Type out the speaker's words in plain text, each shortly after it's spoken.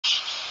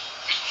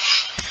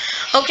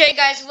Okay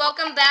guys,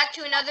 welcome back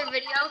to another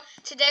video.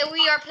 Today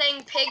we are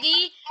playing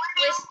Piggy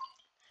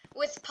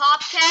with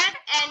Popcat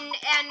and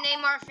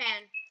Neymar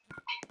Fan.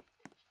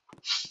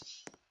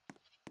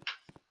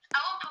 I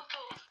want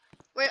poo-poo.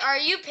 Wait, are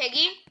you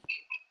Piggy?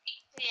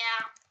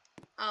 Yeah.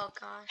 Oh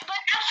gosh. But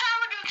that's how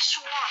we're doing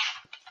swamp.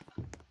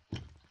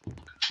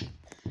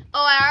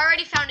 Oh, I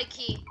already found a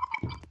key.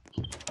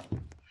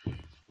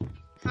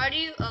 How do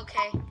you?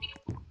 Okay.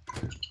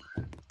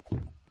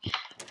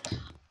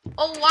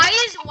 Oh, why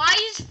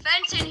is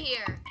Fenton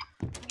here,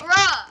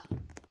 bruh?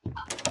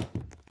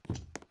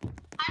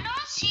 I know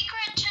a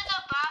secret to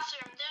the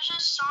bathroom. There's a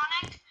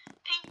Sonic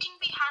painting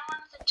behind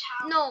one of the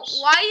towers. No,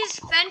 why is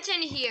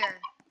Fenton here?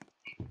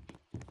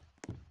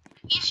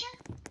 He's here.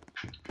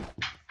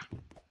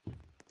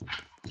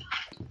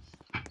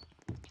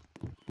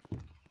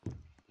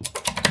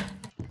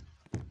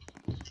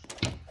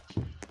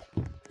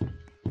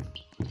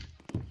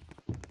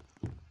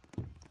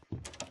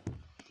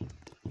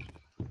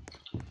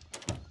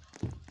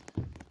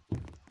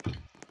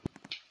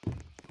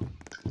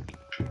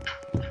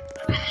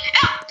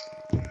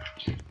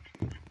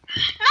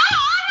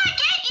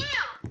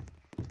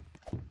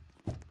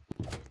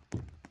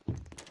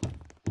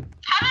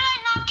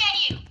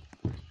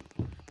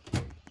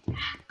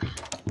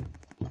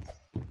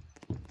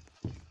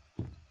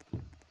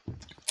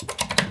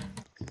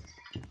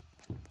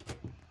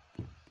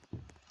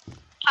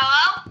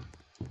 Hello?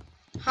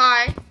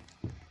 Hi.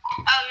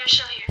 Oh, you're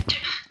still here.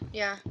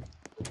 Yeah.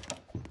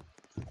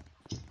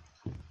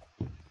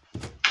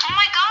 Oh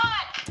my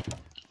god!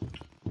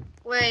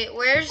 Wait,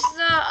 where's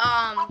the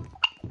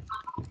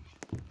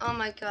Oh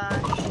my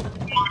gosh.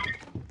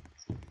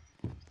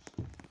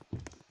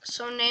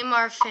 So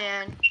Neymar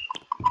Fan.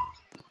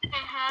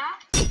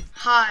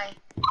 Hi.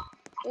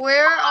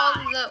 Where are all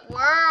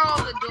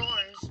the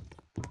doors?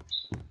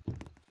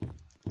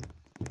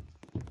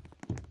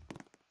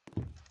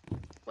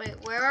 Wait,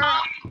 where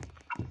are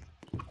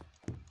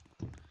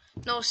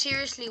No,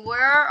 seriously,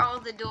 where are all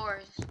the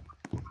doors?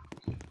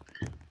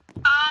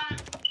 What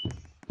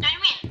do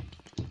you mean?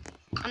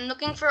 I'm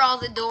looking for all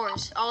the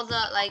doors. All the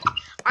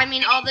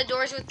all the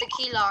doors with the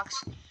key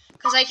locks.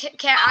 Cuz I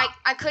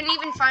couldn't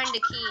even find a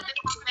key.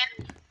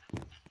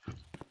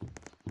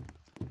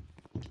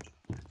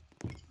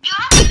 You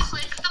have to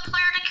click the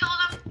player to kill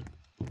them?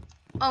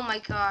 Oh my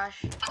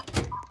gosh. I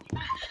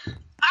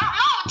don't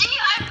know. Did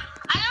you?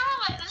 I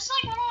never this is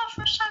like one of my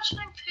first times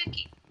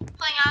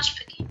playing as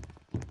Piggy.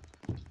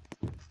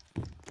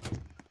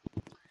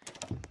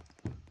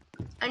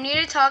 I need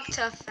to talk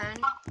to Fen.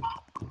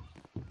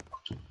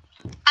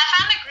 I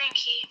found a green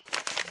key.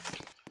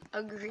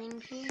 A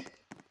green key?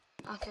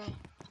 Okay.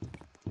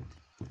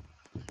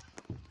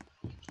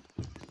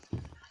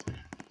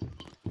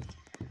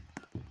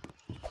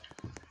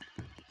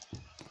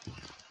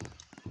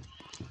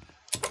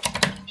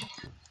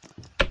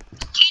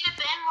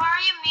 Ben, why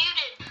are you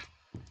muted?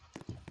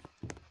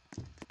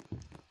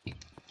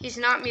 He's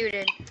not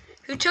muted.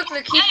 Who took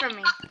the key from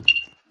me?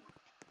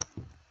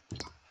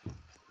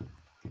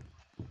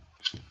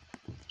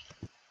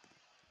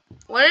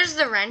 What does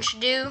the wrench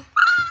do?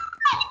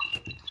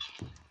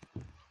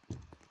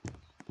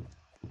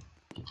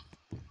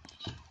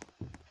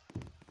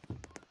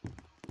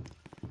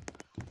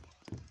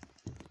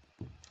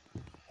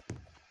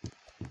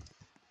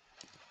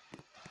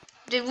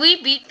 Did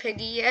we beat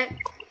Piggy yet?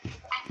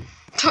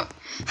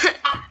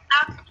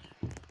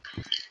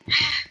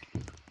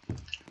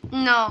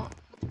 No.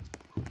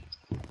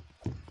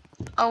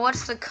 Oh,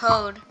 what's the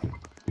code?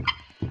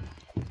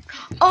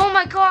 Oh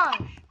my gosh!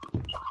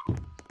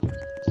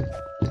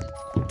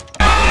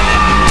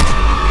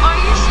 Are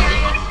you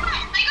serious?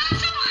 I got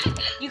someone!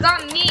 You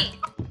got me.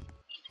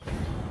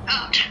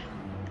 Oh.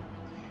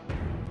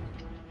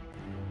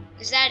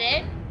 Is that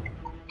it?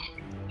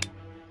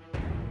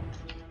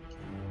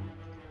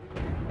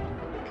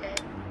 Okay.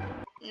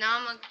 Now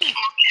I'm a...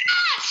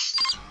 Yes!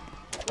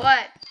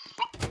 What?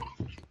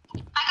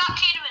 I got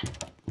Cademan.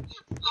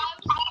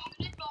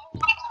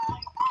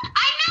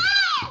 I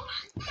know!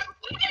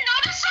 You didn't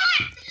notice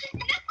that?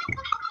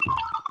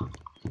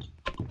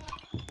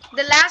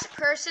 The last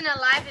person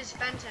alive is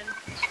Fenton.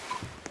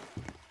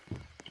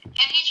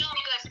 And he's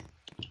really good.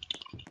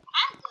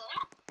 I'm good.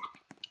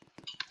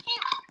 Hey,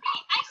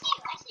 I see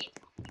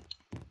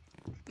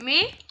you. Me?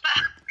 But I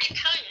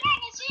kill you. I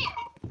see you.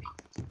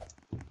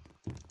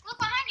 Look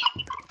behind you.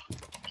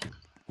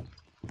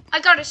 I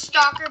got a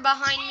stalker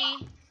behind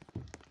me.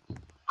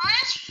 On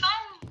his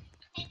phone.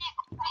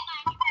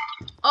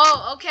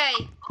 Oh, okay.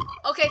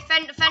 Okay,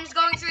 Fen's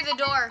going through the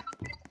door.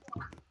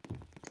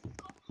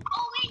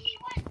 Oh wait, he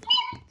went.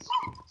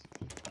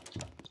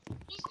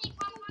 He sneaked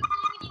one more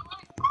time and he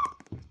went.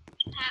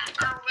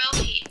 Or will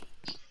he?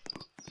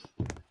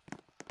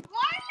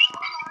 Why are you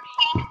guarding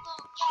the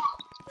wall?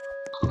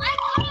 I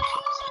could have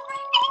used it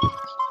right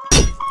now.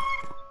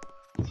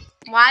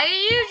 Why are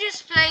you just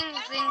playing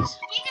things?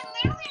 He can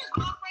literally just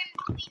walk right in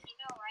between, you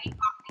know, right?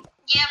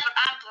 Yeah, but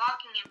I'm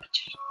blocking in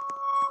between.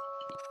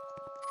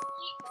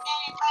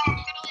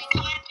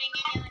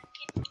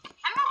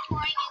 I'm not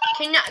pouring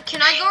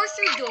Can I go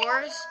through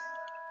doors?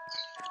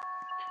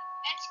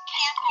 It's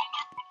camping.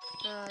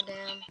 Oh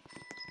damn.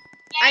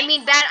 Yeah, I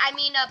mean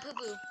poo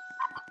poo.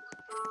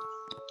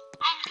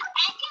 I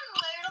can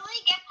literally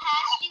get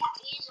past you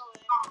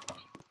easily.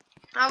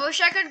 I wish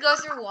I could go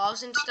through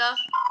walls and stuff.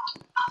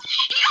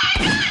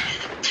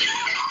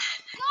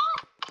 Go!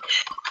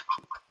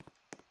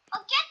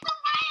 Oh, get the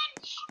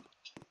wrench!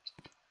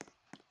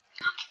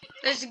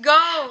 Let's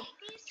go.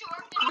 He's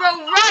sorted. Bro,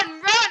 run!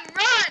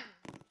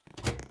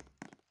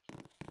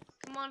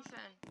 Come on,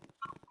 Fen.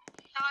 Oh,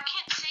 I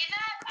can't say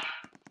that?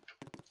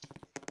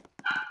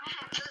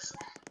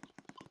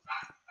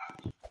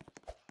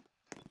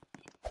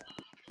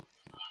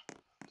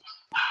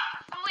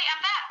 Oh, wait,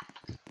 I'm back.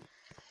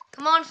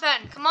 Come on,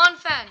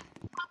 Fen.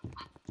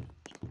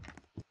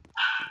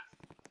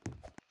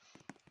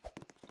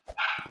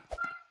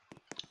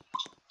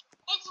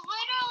 It's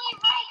literally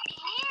right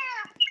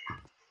here.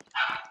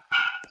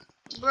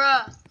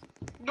 Bruh.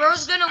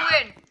 Bro's gonna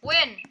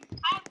win.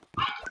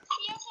 I can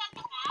see us at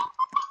the map.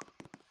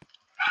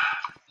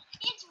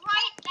 It's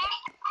right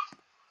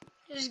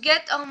there. Just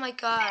get, oh my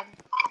god.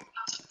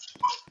 Why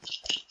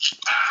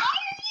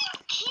are you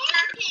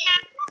camping?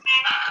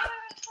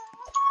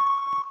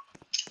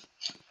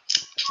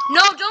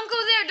 No, don't go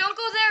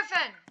there,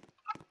 Fen.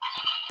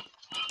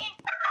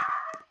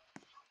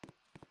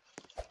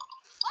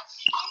 What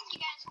skins you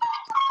guys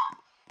have?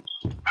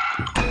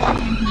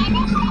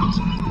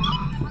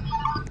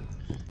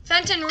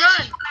 Fenton, run.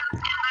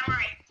 I'm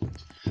right.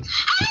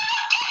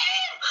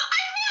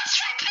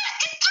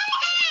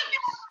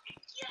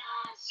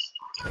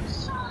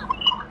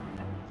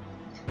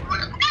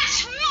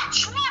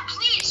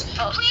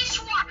 Please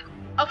swap.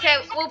 Okay,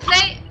 we'll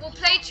play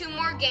 2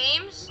 more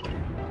games.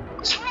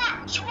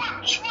 Swap,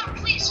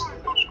 please.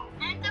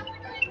 And then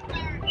we're doing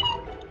third.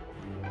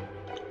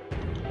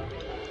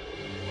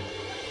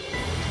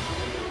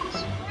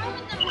 Swap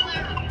with the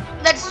blue.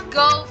 Let's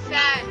go,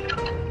 Fen.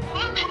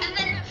 And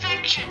then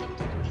infection.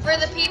 For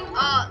the people,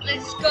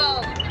 let's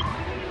go.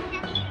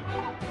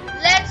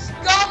 Let's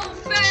go,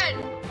 Fen.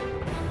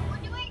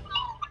 We're doing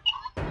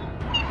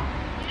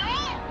no,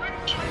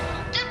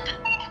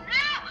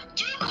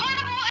 do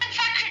carnival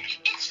infection.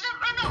 It's the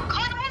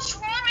carnival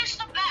swarm is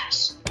the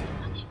best.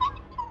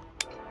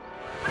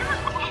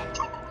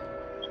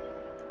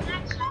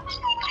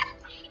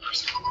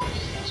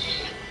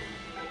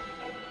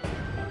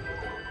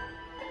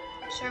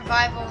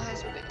 Survival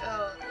has been,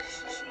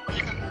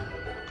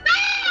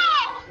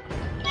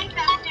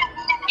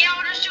 Yeah,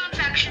 we'll just do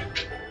infection.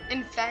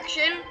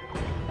 infection?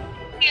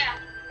 Yeah,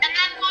 and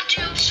then we'll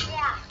do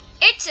swarm.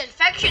 It's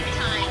infection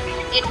time.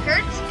 It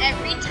hurts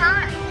every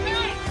time.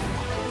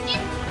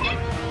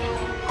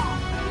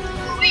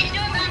 Wait,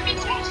 no, that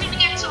means we're gonna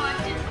get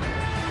selected.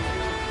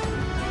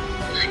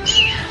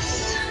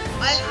 Yes.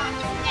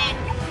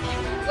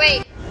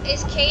 Wait,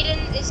 is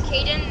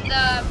Caden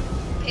the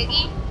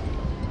Piggy?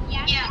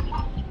 Yeah.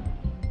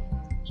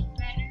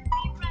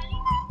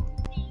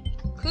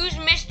 Who's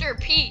Mr.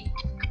 P?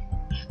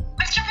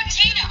 Mr.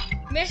 Potato.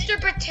 Mr.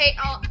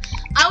 Potato.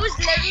 I was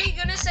literally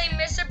gonna say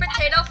Mr.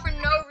 Potato for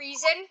no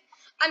reason.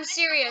 I'm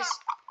serious.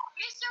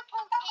 Mr.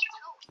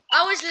 Potato.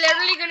 I was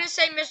literally gonna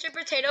say Mr.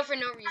 Potato for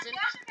no reason. You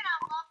guys are gonna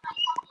love my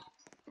skin.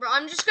 Bro,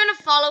 I'm just gonna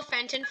follow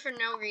Fenton for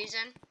no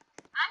reason.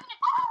 I'm gonna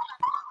tell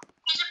him.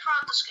 He's a pro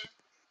at this game.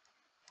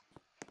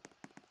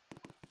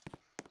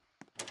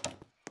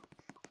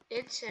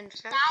 It's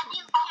infection. Dad,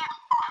 you can't.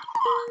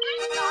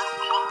 There's dogs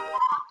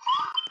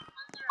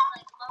under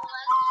like low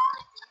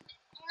legs.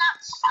 Do not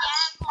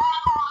scan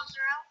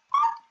zero.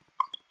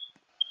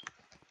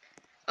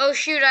 Oh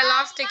shoot, I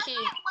lost a key.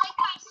 Like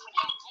my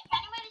skin. If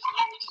anybody's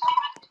getting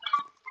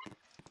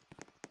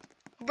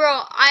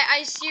Bro,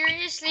 I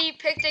seriously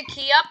picked a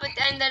key up,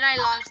 and then I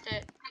lost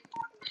it.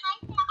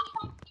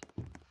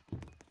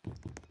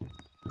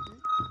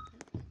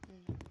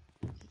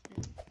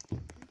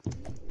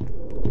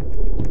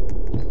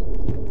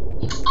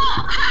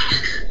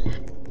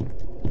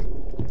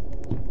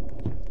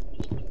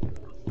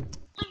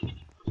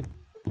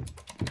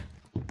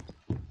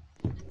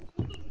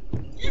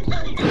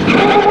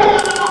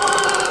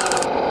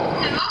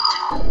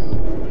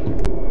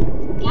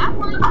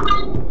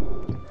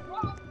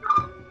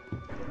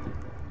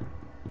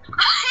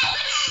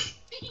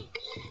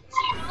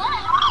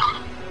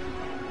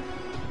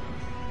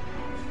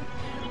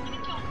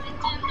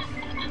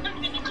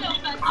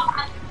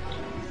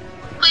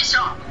 Please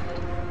don't.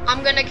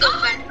 I'm gonna kill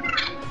Fen.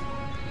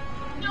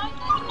 Don't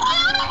put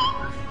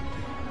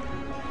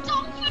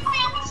me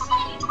on the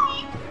side.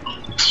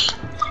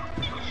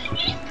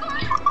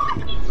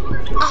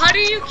 How do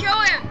you kill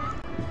him?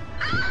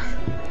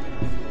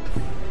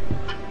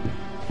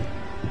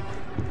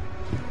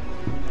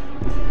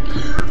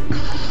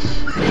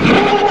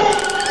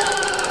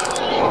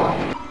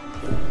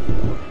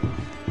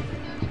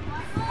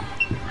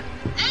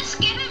 This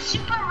skin is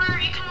super rare.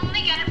 You can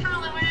only get it for a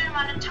limited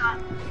amount of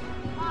time.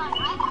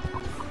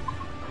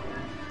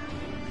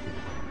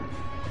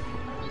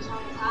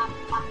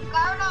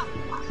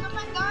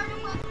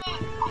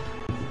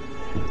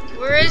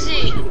 Where is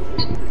he?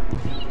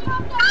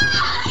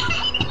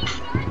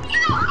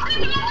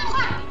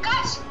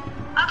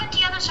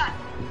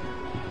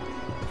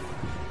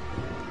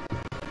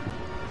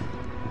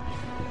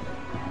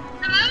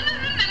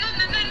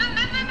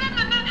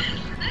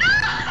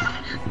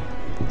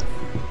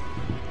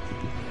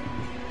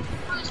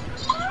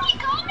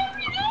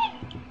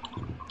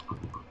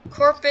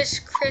 Chris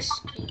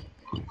Crispy.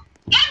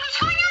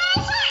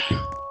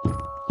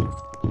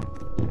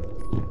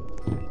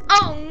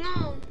 Oh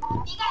no.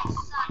 You guys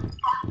suck.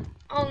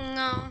 Oh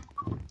no.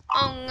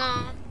 Oh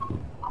no.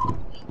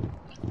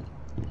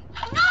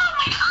 No,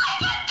 my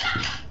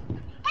God!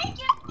 Thank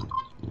you.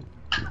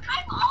 I'm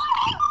on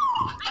you.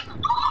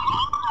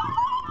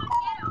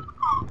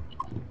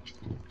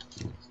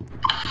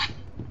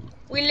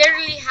 We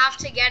literally have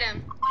to get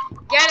him.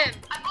 Get him.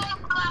 I'm going to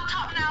my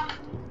laptop now.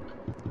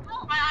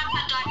 My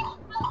iPad died.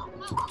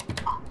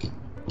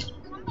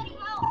 Somebody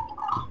help.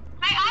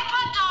 My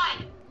iPad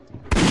died.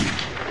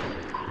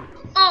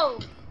 Oh,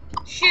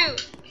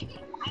 shoot.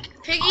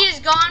 Piggy is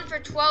gone for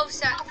 20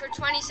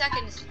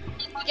 seconds.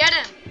 Get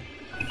him.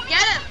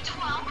 Get him.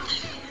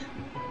 12.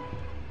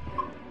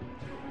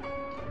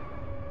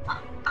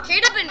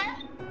 Caleb and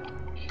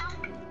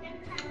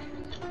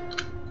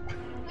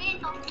We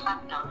don't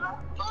have no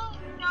food.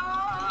 No.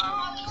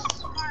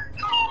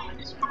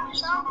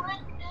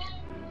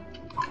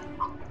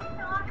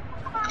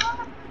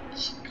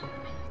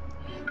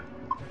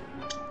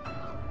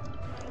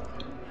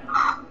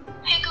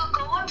 Hey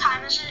Google, what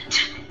time is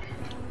it?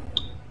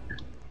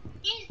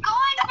 He's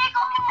going,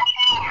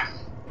 Nicholas!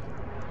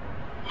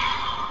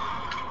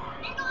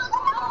 Nicholas,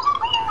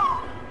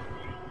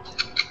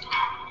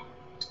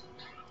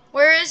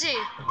 where is he?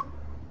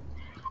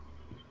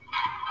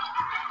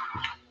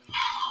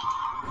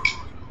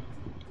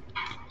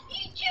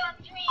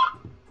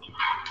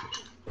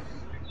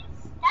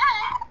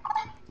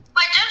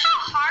 Wait, there's a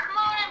hard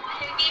mode in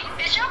Piggy.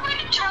 Is there a way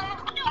to turn the...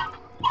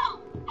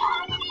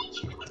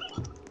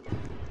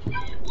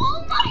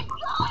 Oh my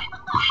God!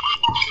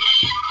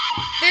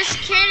 This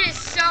kid is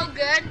so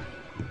good.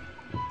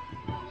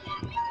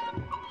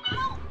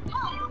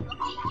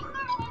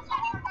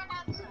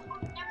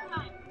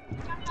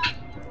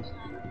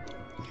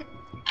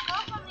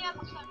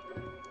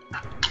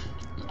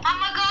 Oh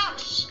my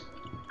gosh!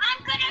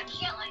 I'm gonna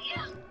kill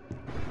you!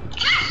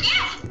 Yes,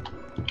 yes!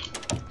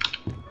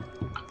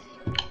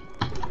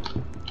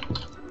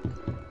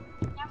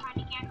 Never mind,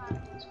 you can't go.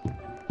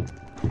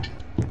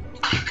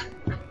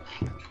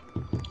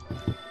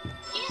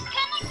 He's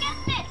gonna get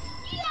this!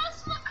 He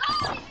has the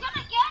code! He's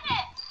gonna get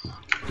it!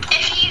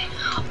 If he...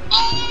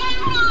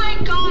 Oh my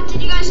God!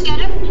 Did you guys get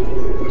him?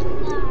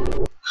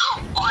 No.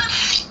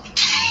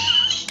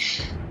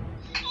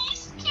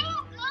 He's too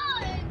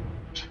good!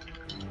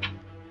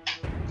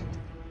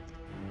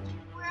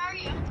 Where are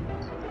you?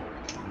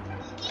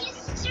 He's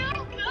too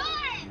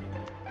good!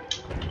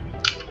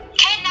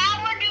 Okay, now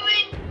we're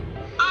doing,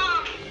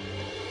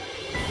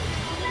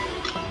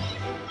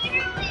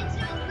 he's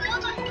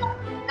literally too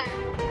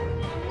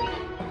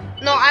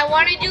good! No, I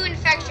want to do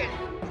infection.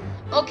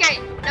 Okay,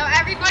 now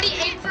everybody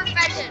aim for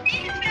Fenton.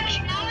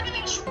 Now we're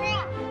doing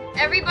swarm.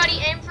 Everybody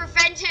aim for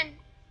Fenton.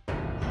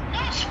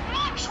 No,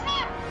 swarm,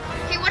 swarm!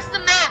 Okay, what's the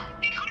map?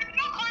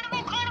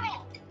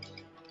 Carnival!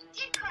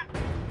 Team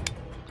carnival.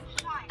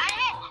 I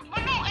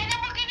know, and then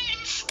we're gonna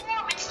do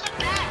swarm, it's the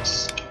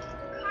best.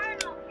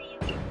 Carnival,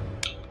 baby.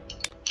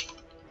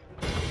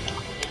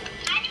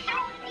 I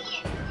don't see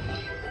it.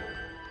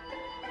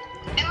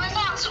 It was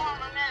on swarm,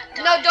 I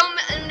meant. No, don't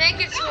make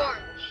it swarm.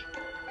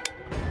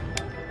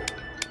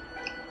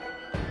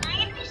 I'm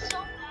gonna be so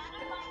mad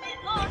if I did.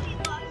 Oh, he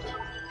lost it.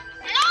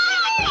 No!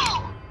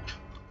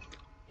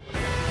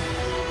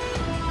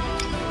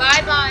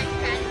 Bye-bye,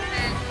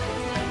 Fenton.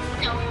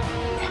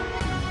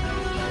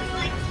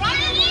 Like, why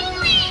did you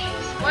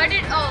leave? Where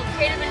did... Oh,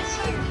 Caleb is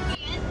here.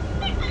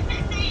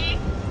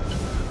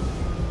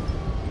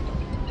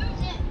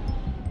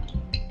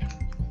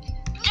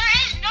 There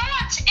is no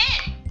one's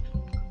in.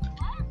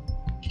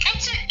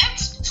 It's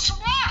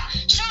swamp.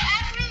 So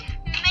every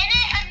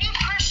minute a new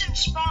person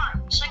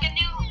spawns, like a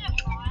new.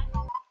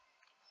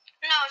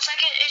 No, it's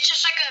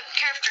just like a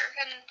character,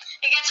 and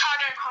it gets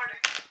harder and harder.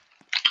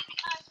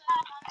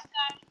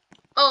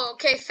 Oh,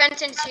 okay,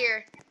 Fenton's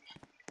here.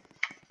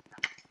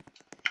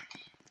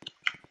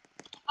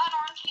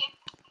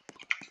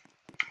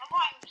 I'm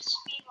going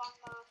speed run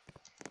mode.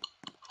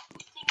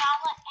 See, now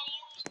let any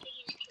of these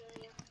piggies kill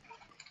you.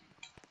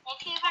 If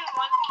even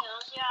one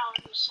kills you, I'll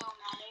be so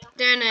mad at you.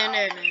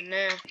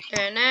 Da-na-na-na-na.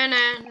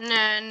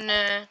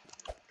 Da-na-na-na-na.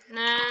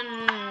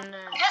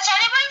 Na-na. Has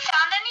anybody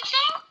found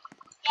anything?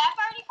 Yeah, I've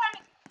already found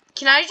it.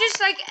 Can I just,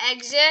 like,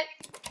 exit?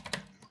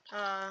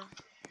 I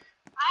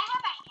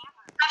have a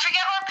hammer. I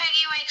forget where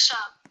Piggy wakes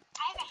up.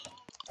 I have a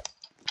hammer.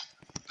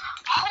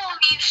 Holy,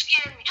 you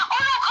scared me. Oh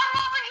no, come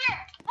over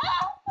here.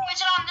 Oh,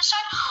 is it on this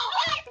side? Oh,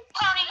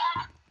 Cloudy.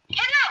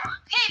 Here, no.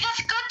 Hey, the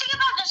good thing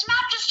about this map,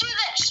 just do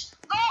this.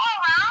 Go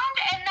around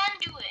and then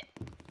do it.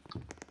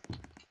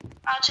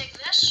 I'll take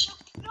this.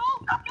 No,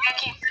 I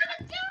can't.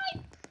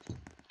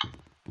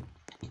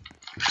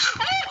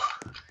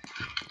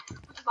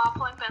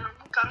 Ballpoint pen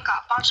尴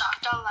尬，爆炸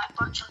到来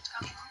爆炸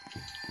干嘛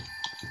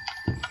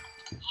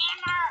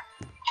 ？Hammer.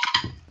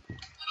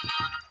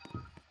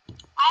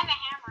 I have a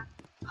hammer.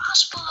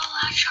 Possible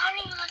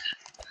electronic.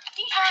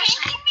 He's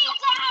chasing me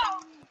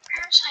down.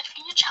 Parasite,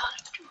 can you tell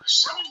him to do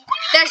something?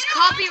 There's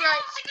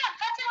copyright.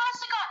 That's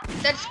the gun.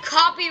 That's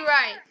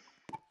copyright.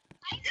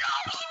 I know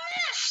he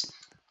missed.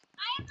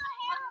 I have the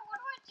hammer. What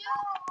do I do?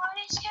 What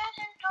is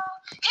getting dull?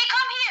 Hey,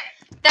 come here.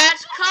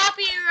 That's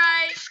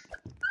copyright.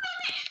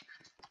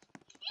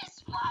 You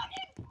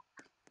spotted.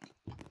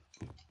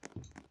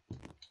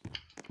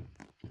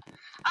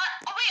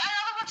 Oh wait,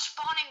 another one's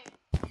spawning.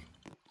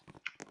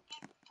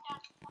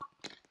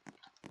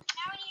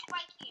 Now we need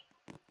white key.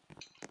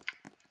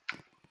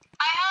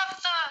 I have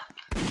the.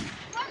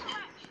 Where's the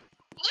wrench?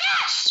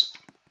 Yes.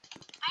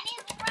 I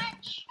need the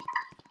wrench.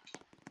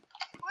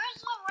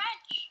 Where's the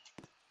wrench?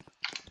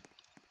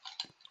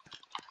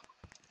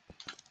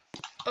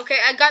 Okay,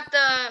 I got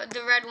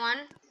the red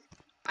one.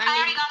 I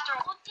already got the.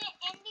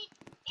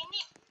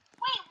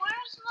 Wait,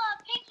 where's the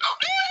pig?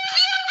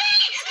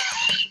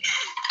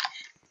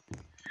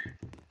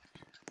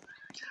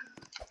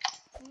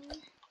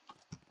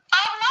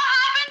 What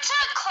happened to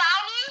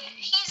Cloudy?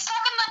 He's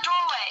stuck in the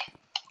doorway.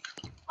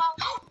 Well,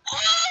 coming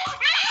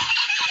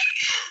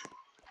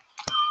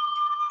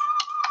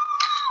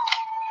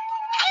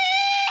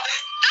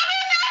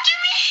after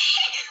me!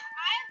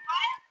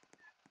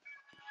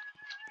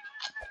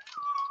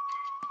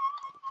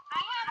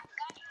 I have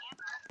gun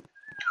ammo.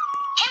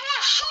 He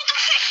won't shoot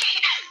me!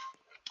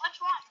 Which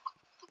one?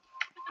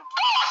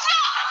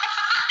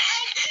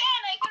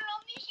 I can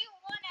only shoot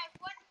one at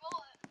one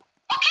bullet.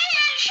 Okay,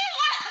 then shoot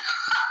one!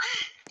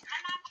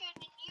 I'm not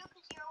shooting you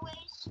because you're a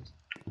waste.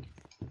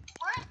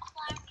 Where's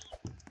Cloudy?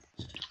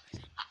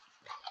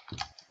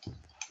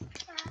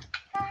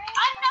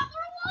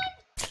 Another one?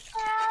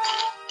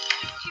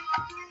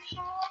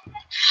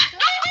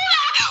 No,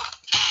 no!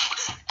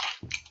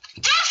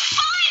 There's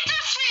five!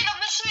 There's three of them!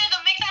 There's three of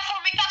them! Make that four!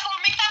 Make that four!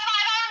 Make that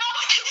five! I don't know!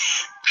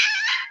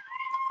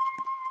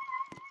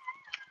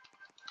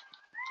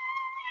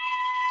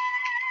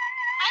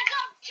 I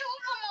got two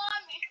of them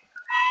on me.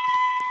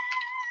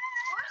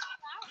 Where's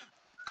Cloudy?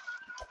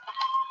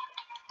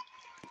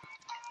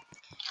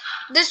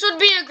 This would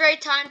be a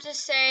great time to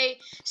say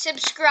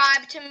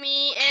subscribe to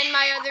me and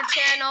my other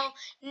channel,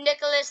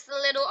 Nicholas the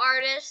Little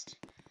Artist.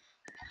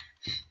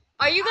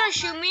 Are you gonna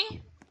shoot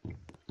me?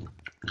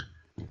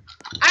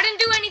 I didn't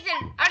do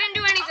anything. I didn't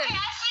do anything. Okay,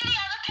 I see the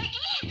other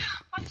piggy.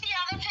 What's the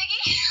other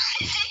piggy?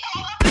 I see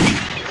all the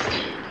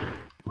piggies.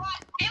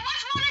 What? It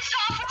was when I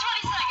saw for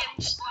 20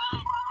 seconds.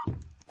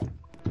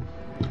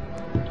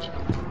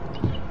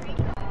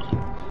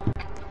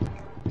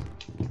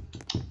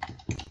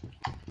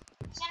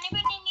 Does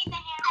anybody need the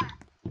hammer?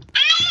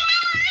 No!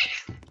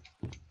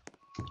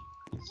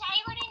 Does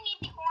anybody need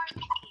the orange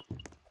key?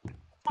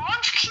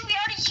 Orange key? We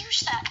already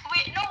used that.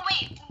 Wait, no,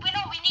 wait.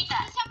 No, we need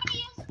that. Did somebody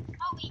use?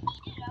 Oh, we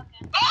need it.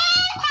 Okay. Oh,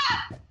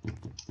 crap!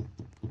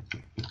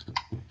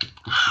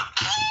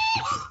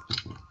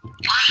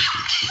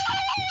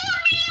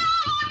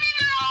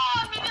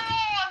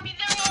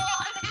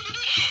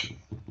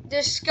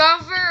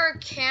 Discover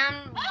can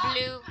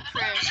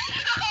blueprint.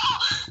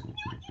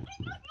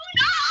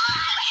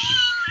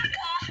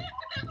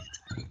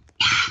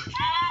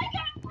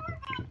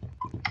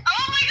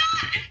 Oh my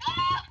god!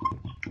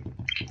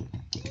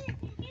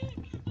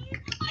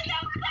 I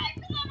got five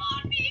of them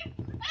on me.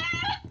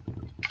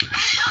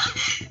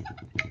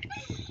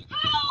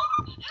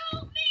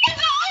 Help me!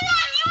 It's all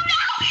on you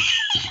now!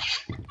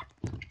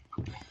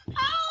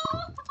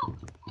 Help!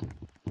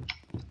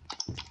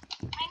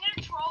 I'm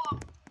gonna troll them.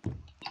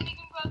 You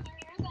can go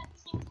through here, that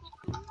seems cool.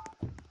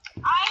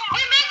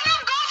 Wait, make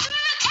them go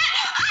through the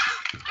tent!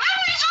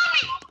 Memory's on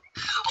me!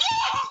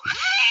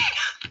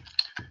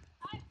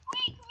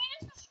 Wait, can we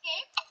just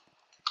escape?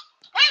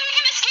 Wait, we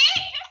can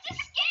escape? Just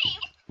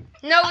escape!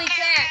 No, we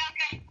can't.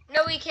 Okay. No,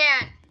 we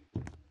can't.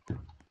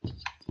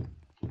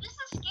 Just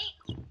escape.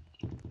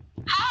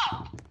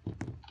 How?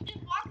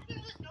 Just walk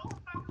through the door.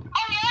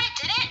 Oh, you already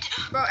did it?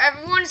 Bro,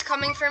 everyone's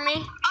coming for me.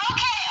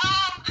 Okay,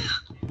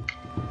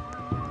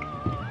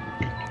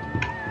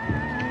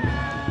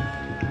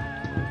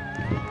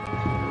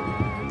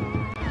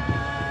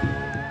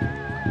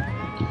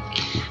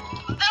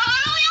 they're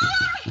literally all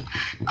on me!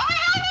 Oh my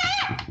god, they're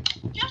here!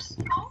 Just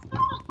go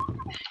through the door.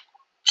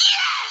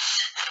 Yes!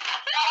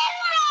 Oh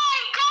my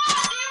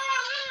god, they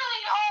were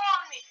literally all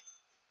on me.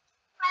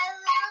 I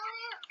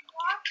literally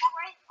walked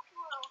right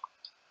through.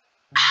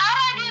 How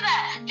did I do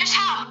that? Just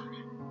how?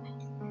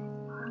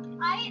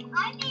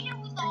 I did it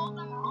with all of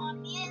them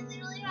on me. I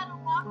literally had to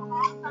walk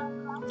off and I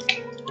looked.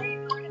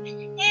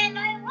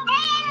 Oh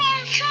my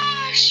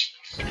gosh!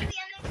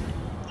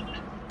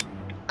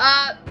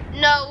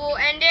 No, we'll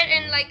end it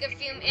in like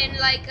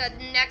a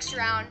next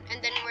round,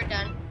 and then we're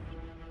done.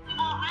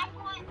 I'm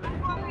going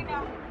right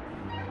now.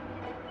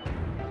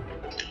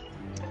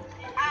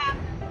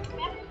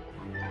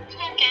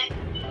 Okay.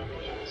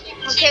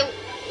 Okay,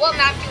 what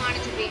map do you want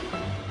it to be?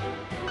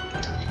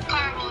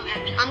 Carnival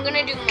event. I'm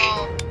gonna do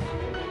mall.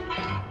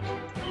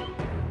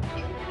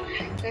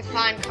 Okay,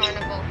 fine,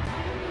 carnival.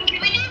 Can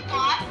we do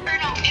bot? Or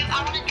no,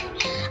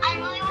 I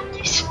really want to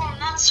do swarm.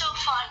 That's so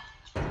fun.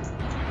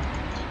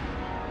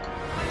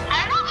 I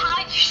don't know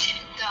how you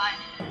didn't die.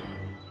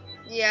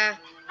 Yeah.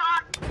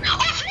 Oh,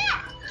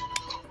 swarm!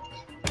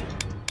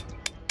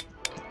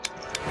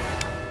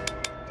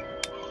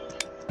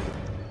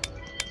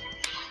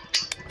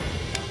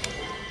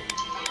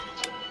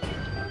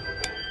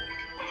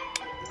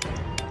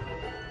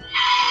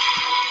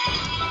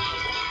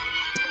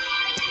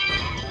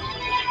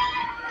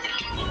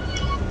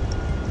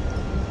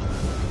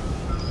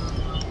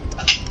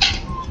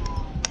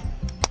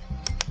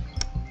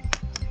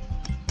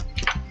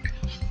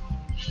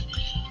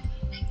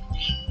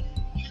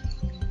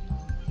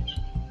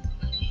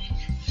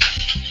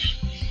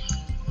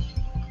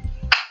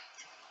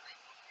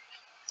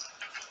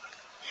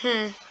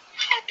 Let's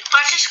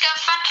just get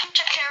Fenton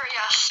to carry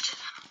us.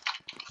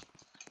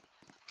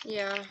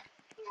 Yeah.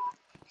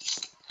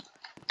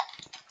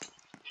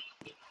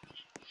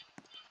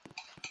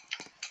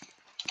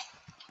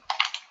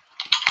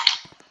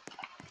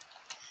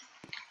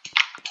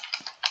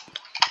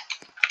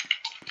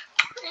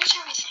 Where's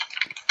everything?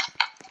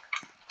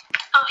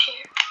 Oh,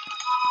 here.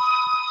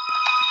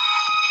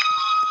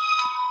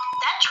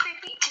 That's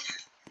creepy.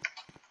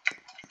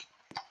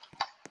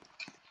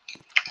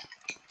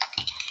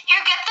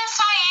 Here, get the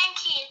cyan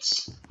key.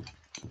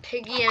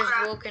 Piggy has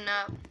woken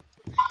up.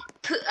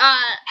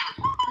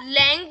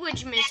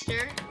 Language,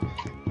 mister.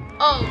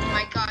 Oh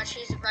my gosh,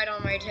 he's right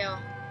on my tail.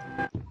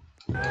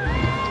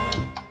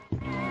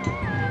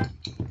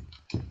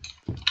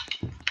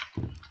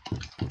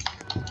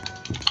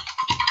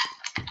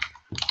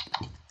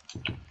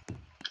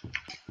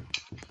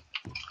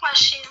 I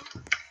see him.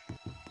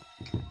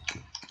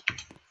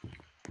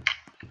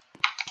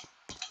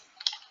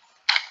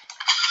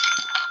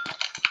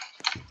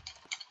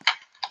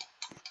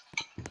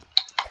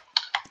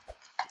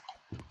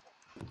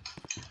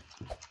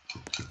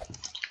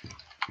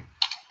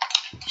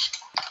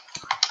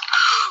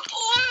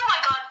 Oh my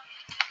god.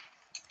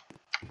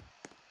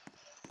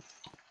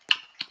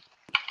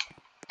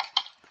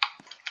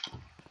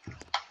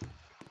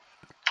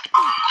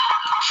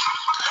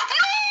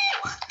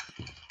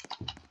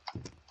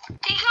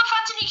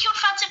 He killed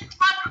Fenton.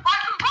 Run, run,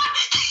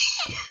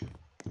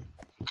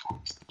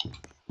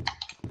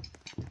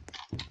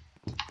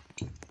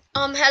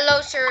 run.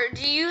 Hello, sir.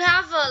 Do you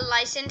have a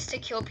license to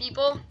kill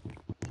people?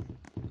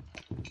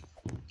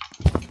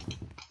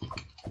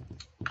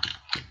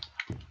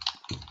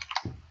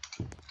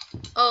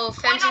 Oh,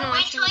 Fenton Wait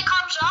wants till me. he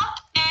comes up,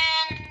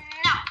 and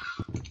no.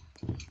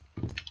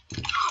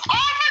 Oh, I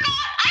forgot!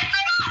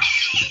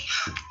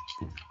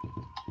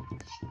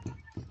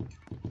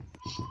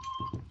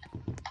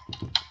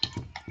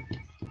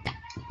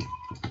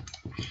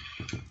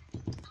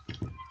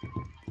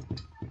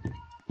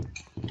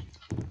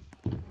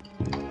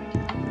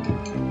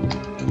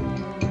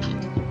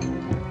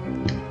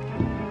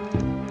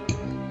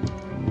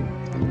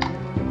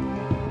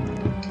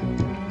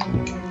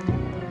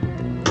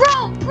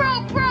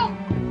 Bro!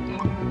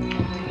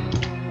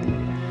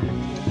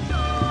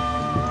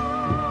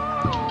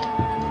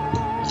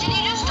 Did he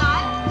just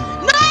die?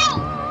 No!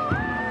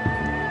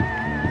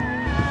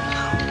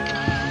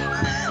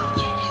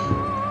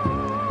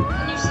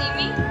 Can you see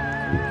me?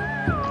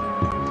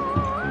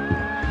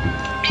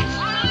 It's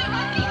literally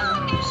right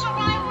behind you, so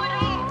why would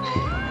I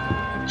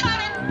try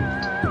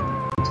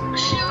to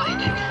shoot it?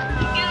 Get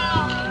it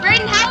off.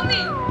 Brayden, help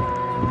me!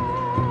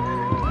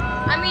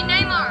 I mean,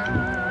 Neymar.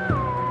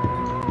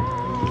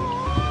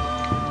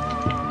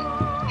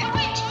 Hey,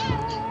 wait, do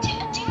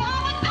you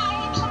have like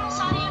power-ups on the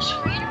side of your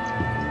screen?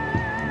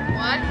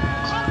 What?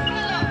 Click one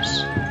of those.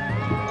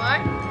 What?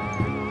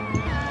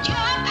 Do you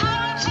have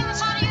power-ups on the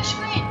side of your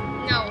screen?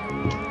 No,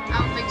 I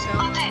don't think so.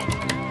 Okay.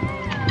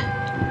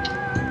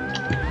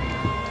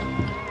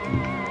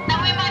 Then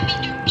we might be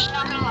doomed,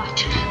 not gonna lie.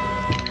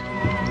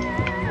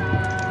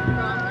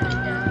 Bro, I'm gonna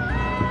die.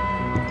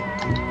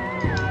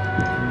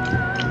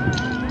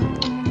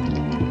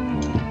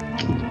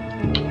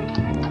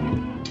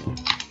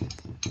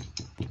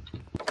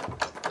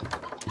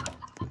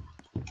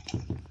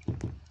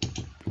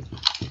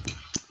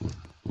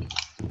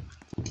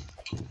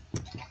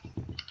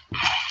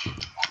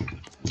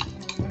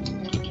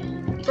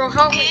 Bro,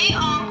 help me.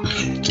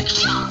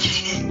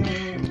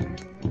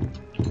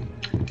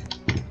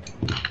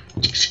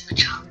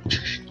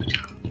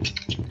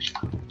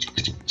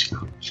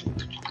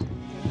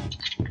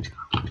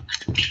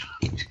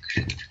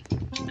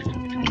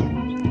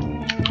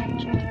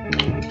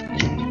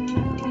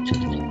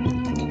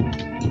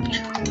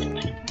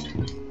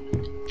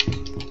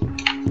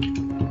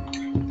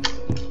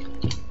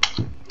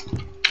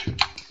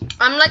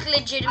 I'm like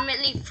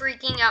legitimately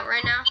freaking out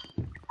right now.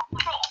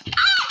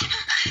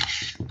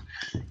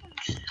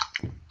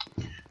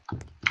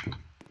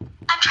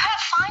 I'm trying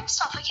to find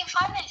stuff. I can't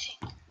find anything.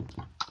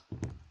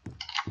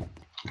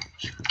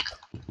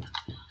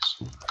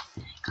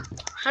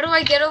 How do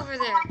I get over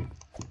there?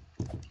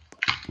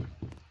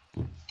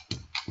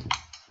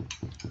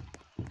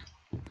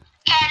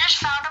 Okay, I just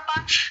found a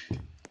bunch.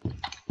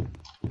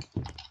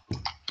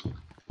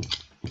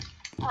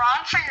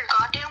 Run for your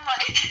goddamn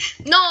life.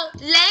 No,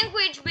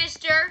 language,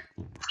 mister.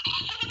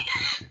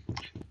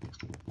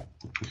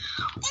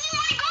 Oh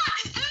my god,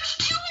 there's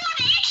two on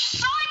each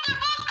side. They're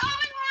both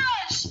coming for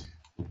us.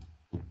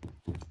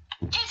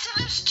 Okay, so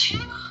there's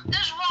two.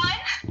 There's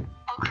one.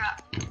 Oh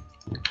crap.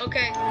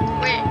 Okay,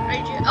 wait,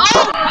 I just. Oh!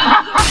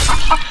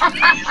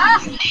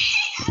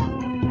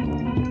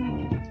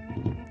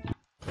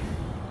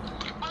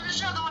 Oh, there's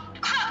another one.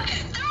 Crap,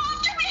 they're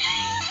after me.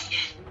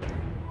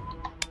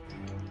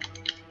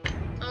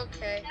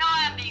 Okay. No,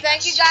 I'm being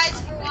Thank you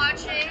guys for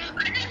watching.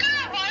 I'm just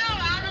gonna run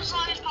around as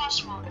long as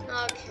possible.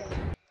 Okay.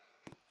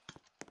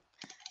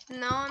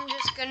 Now I'm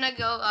just gonna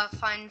go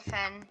find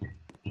Fen.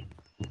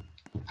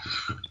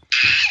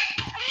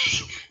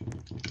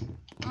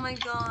 Oh my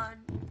god.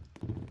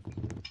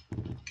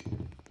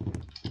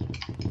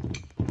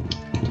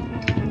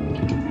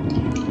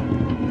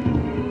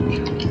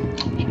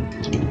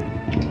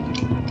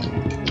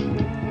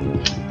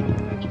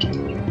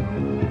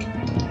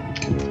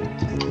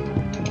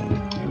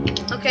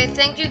 Okay,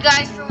 thank you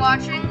guys for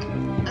watching.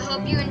 I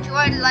hope you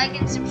enjoyed. Like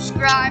and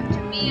subscribe to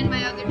me and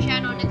my other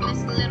channel,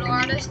 Nicholas the Little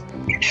Artist.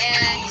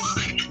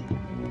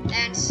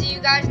 And see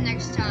you guys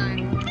next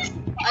time.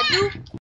 Adieu.